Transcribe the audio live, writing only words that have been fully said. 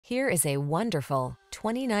Here is a wonderful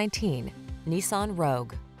 2019 Nissan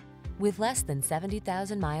Rogue. With less than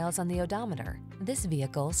 70,000 miles on the odometer, this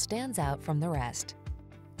vehicle stands out from the rest.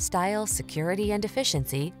 Style, security, and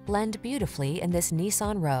efficiency blend beautifully in this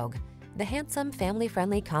Nissan Rogue, the handsome,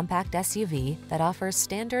 family-friendly compact SUV that offers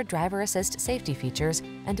standard driver assist safety features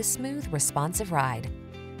and a smooth, responsive ride.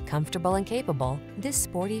 Comfortable and capable, this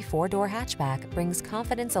sporty four-door hatchback brings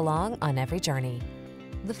confidence along on every journey.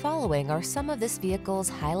 The following are some of this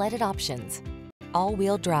vehicle's highlighted options: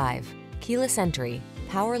 all-wheel drive, keyless entry,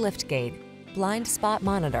 power liftgate, blind spot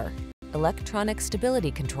monitor, electronic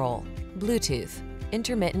stability control, Bluetooth,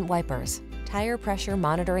 intermittent wipers, tire pressure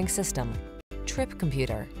monitoring system, trip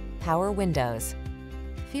computer, power windows.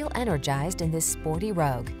 Feel energized in this sporty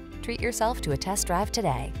Rogue. Treat yourself to a test drive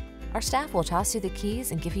today. Our staff will toss you the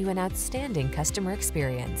keys and give you an outstanding customer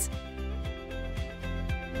experience.